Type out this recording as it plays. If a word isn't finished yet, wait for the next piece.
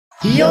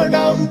You're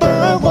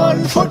number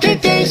one for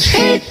today's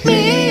hit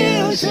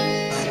music.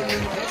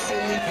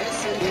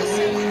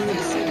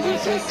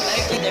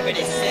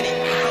 Liberty City.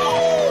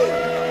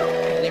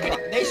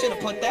 They should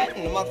have put that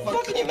in the motherfucker.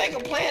 How can you make a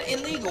plant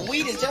illegal?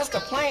 Weed is just a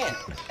plant.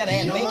 Gotta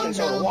add baking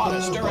soda,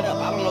 water, stir it up.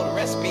 I don't know the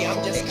recipe.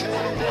 I'm just.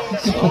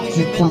 As long as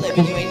you've been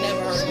living, you ain't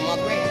never heard of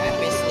Mother Ray. I've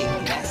been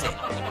sleeping. That's it.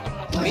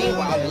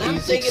 Meanwhile, I'm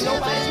thinking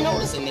nobody's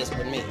noticing this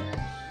but me.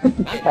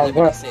 I'm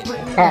Liberty City.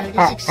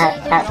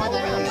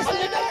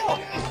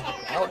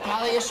 I was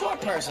probably a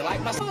short person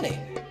like my sonny.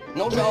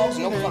 No dogs,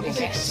 no fucking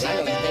cats. I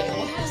know you're thinking,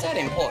 well, how's that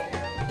important?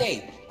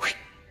 Dave,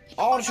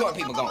 all the short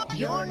people gone.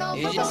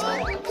 It's just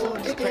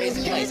it's a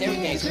crazy place.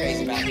 Everything's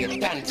crazy about here. You're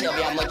trying to tell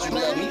me how much you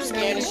love me. You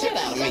scaring the shit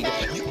out of me.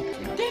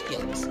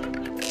 Ridiculous.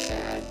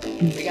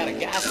 We got a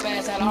gas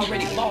pass that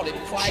already bought it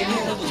before I even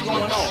knew what was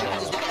going on.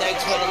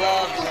 Thanks for the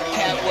love,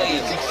 Cat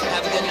Williams.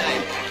 Have a good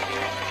night.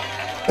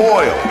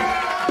 Oil.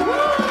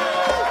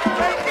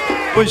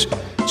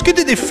 It's good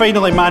that they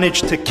finally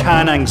managed to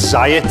can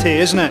anxiety,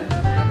 isn't it?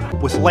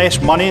 With less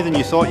money than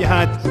you thought you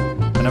had,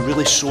 and a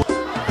really sore.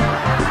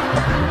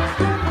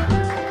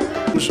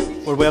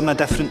 We're wearing a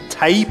different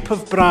type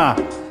of bra.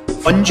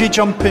 Bungee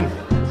jumping.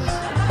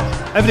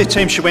 Every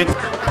time she went.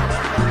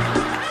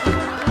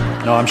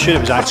 No, I'm sure it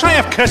was actually. Trying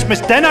to have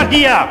Christmas dinner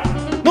here!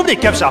 Nobody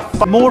gives a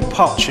f. More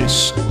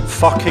purchase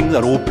fucking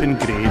their open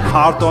grave.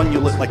 Hard on, you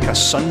look like a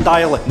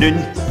sundial at noon.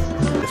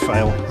 The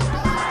file.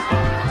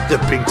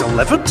 They're being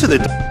delivered to the.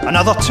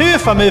 Another two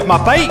if I move my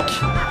bike.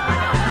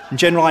 And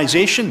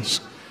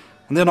generalisations.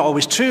 And they're not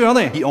always true, are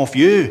they? Eat off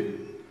you.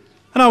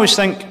 And I always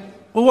think,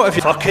 well, what if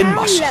you fucking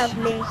must?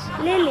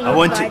 I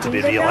want it to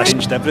be realistic.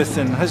 Changed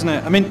everything, hasn't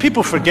it? I mean,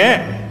 people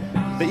forget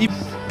that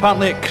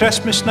apparently at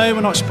Christmas now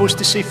we're not supposed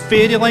to say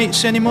fairy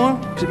lights anymore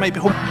because it might be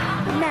home.